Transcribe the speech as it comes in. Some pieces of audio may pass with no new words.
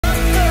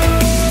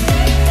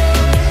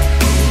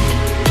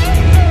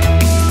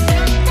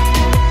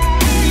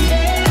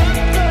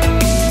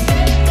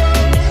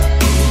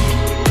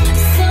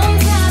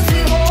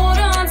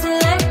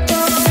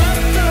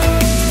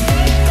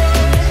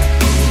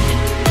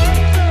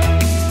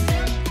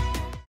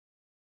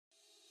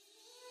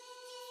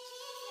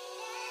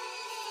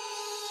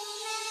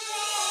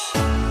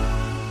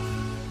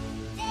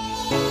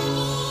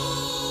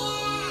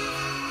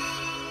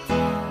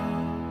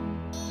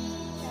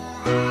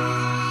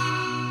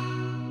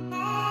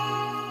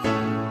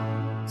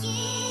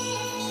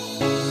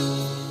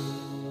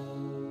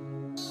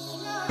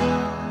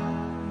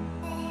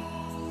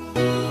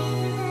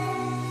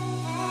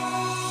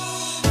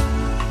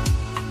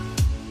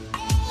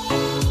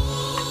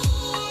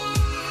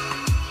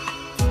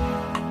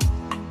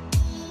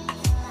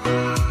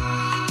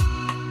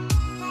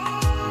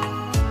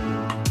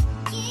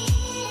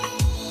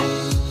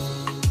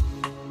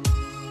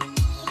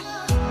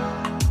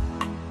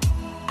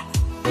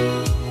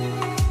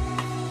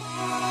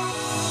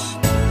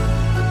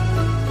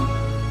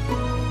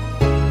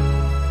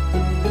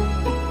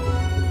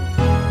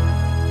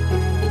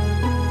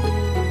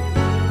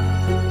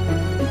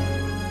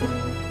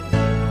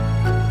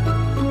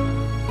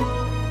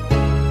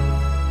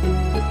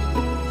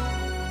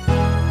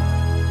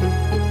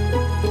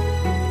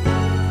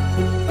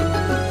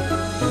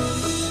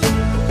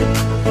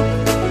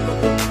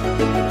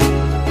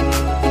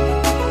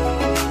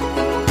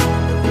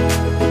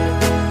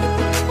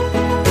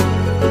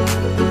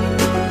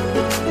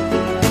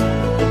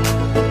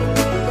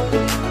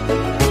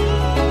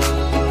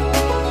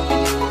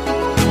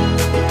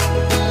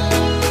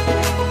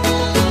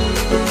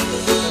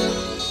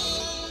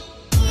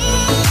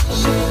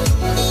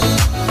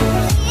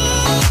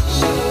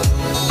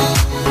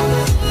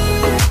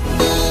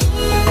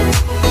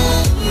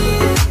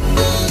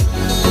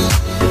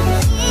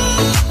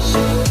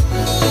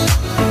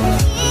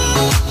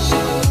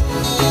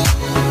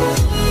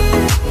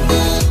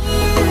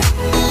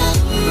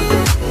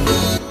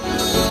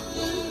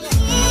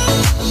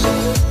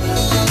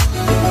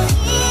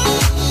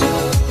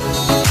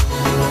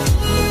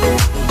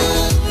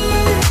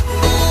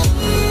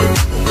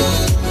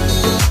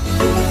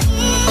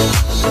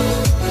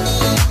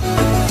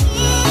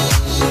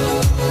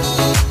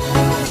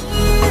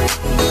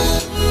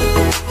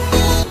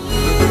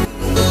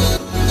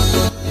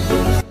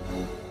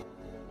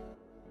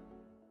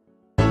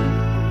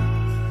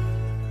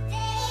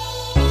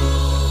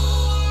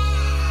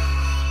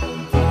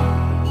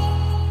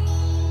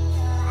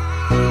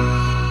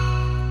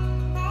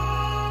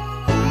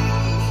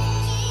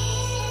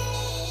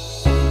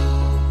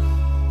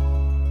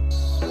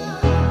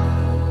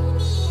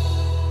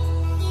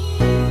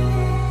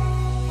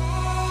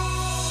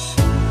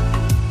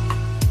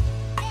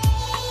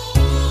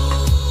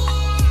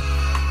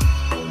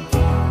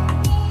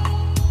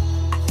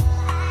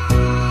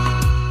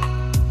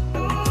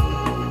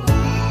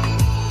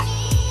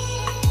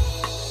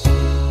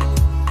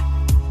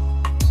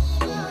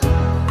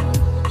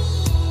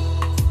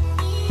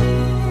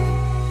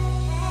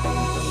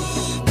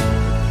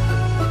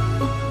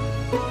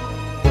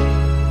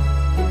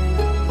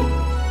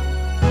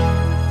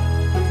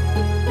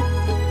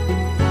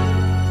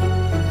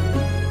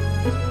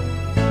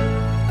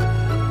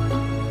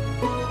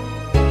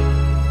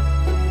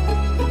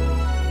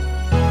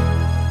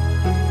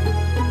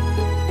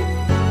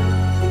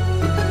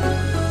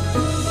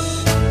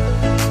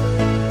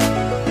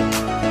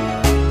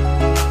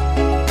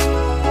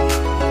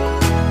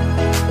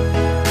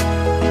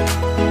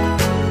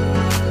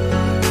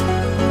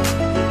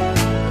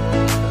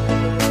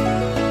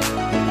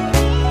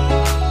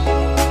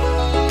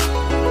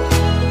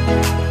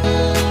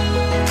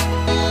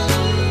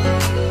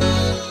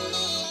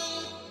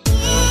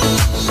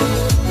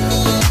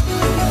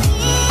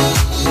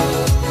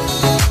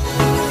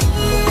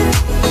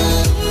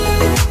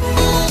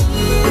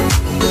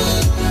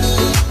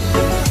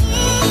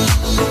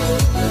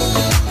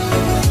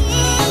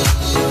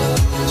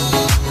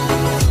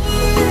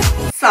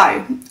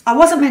I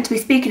wasn't meant to be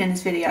speaking in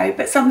this video,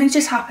 but something's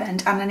just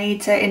happened and I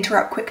need to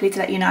interrupt quickly to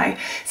let you know.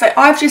 So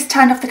I've just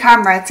turned off the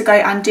camera to go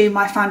and do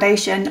my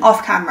foundation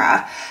off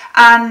camera,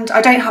 and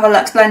I don't have a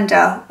Luxe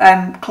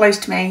blender close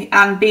to me,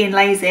 and being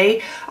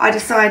lazy, I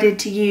decided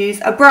to use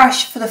a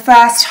brush for the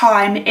first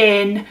time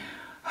in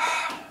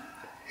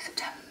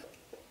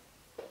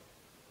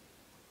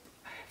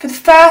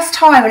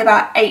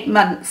about 8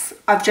 months.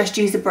 I've just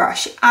used a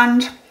brush,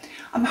 and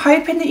I'm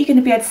hoping that you're going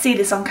to be able to see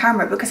this on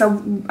camera, because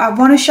I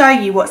want to show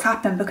you what's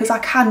happened, because I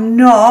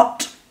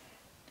cannot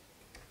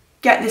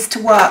get this to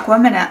work.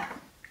 1 minute.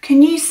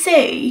 Can you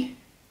see?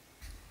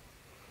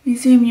 Let me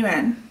zoom you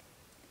in.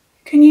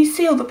 Can you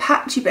see all the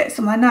patchy bits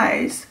on my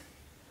nose?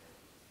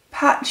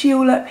 Patchy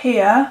all up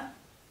here,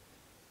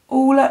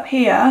 all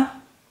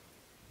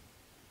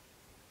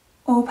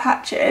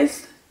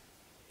patches,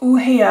 all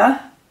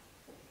here.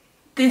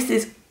 This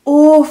is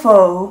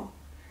awful.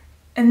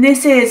 And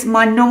this is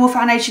my normal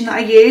foundation that I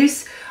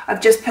use. I've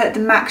just put the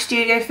MAC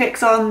Studio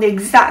Fix on, the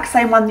exact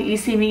same one that you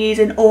see me use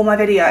in all my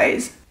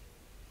videos.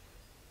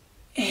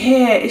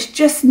 Here, it's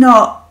just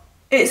not,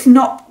 it's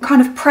not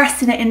kind of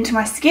pressing it into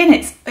my skin.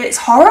 It's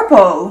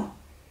horrible.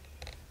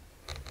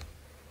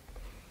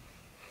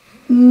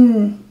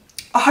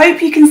 I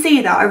hope you can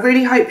see that. I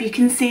really hope you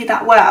can see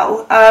that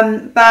well.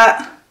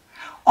 But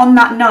on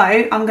that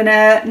note, I'm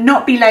gonna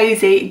not be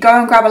lazy, go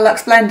and grab a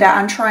Luxe blender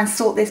and try and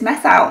sort this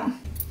mess out.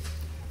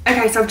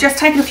 Okay, so I've just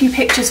taken a few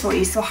pictures for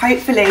you, so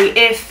hopefully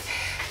if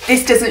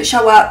this doesn't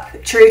show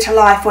up true to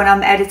life when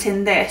I'm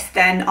editing this,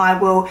 then I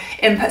will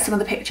input some of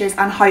the pictures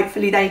and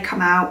hopefully they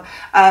come out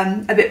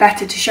a bit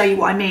better to show you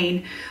what I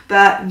mean.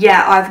 But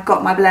yeah, I've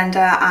got my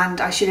blender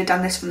and I should have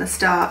done this from the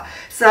start.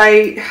 So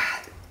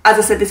as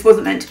I said, this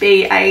wasn't meant to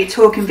be a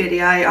talking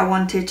video. I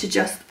wanted to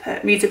just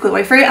put music all the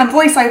way through and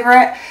voice over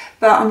it,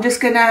 but I'm just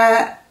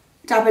gonna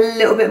dab a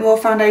little bit more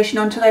foundation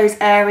onto those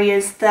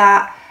areas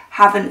that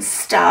haven't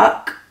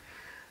stuck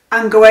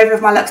and go over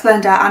with my Luxe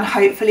blender, and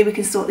hopefully we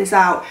can sort this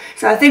out.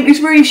 So I think this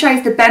really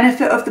shows the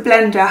benefit of the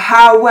blender,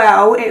 how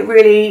well it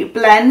really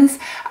blends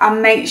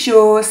and makes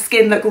your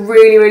skin look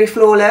really, really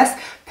flawless,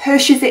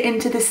 pushes it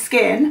into the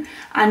skin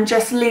and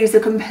just leaves a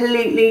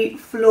completely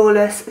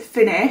flawless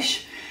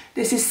finish.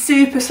 This is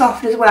super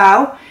soft as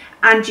well,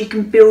 and you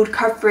can build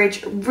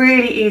coverage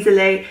really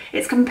easily.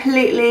 It's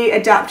completely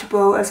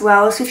adaptable as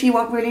well, so if you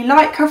want really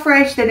light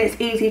coverage, then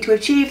it's easy to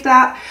achieve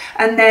that.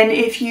 And then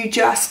if you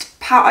just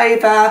pat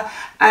over,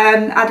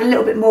 add a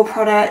little bit more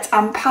product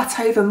and pat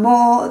over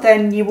more,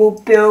 then you will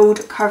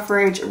build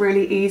coverage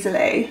really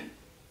easily.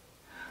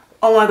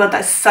 Oh my god,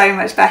 that's so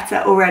much better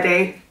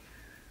already.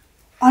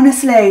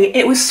 Honestly,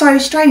 it was so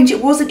strange.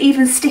 It wasn't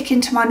even sticking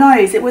to my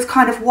nose. It was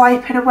kind of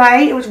wiping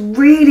away. It was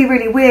really,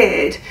 really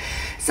weird.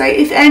 So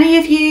if any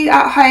of you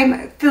at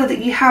home feel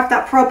that you have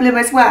that problem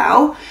as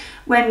well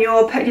when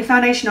you're putting your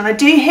foundation on, I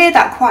do hear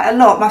that quite a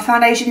lot. My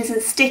foundation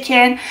isn't sticking,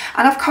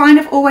 and I've kind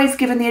of always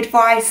given the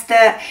advice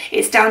that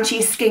it's down to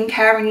your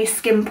skincare and your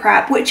skin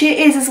prep, which it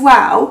is as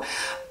well,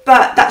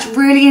 but that's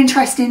really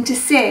interesting to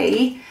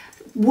see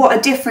what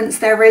a difference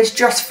there is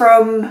just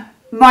from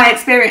my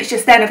experience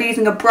just then of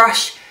using a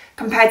brush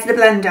compared to the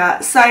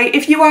blender. So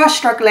if you are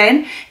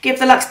struggling, give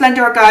the Luxe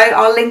blender a go.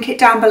 I'll link it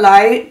down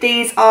below.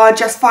 These are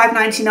just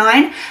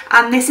 $5.99,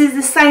 and this is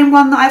the same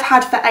one that I've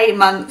had for 8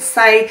 months,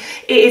 so it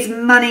is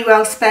money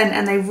well spent,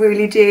 and they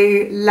really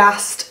do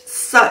last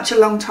such a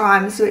long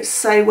time, so it's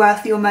so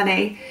worth your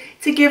money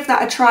to give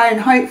that a try,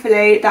 and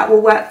hopefully that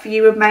will work for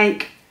you and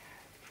make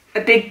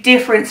a big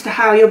difference to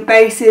how your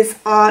bases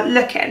are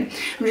looking.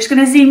 I'm just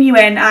going to zoom you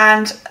in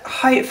and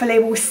hopefully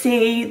we'll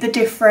see the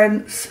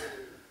difference.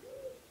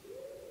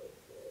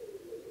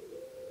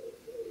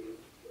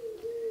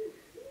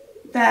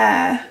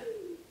 There.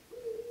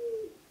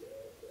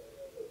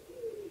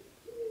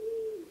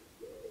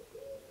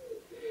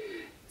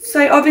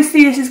 So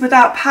obviously this is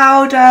without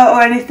powder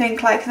or anything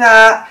like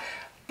that,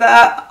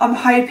 but I'm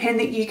hoping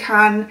that you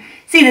can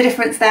see the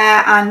difference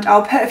there, and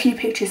I'll put a few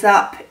pictures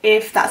up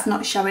if that's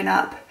not showing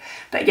up.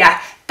 But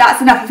yeah,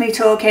 that's enough of me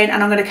talking,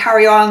 and I'm going to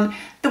carry on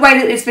the way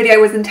that this video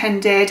was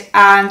intended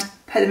and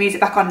put the music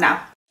back on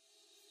now.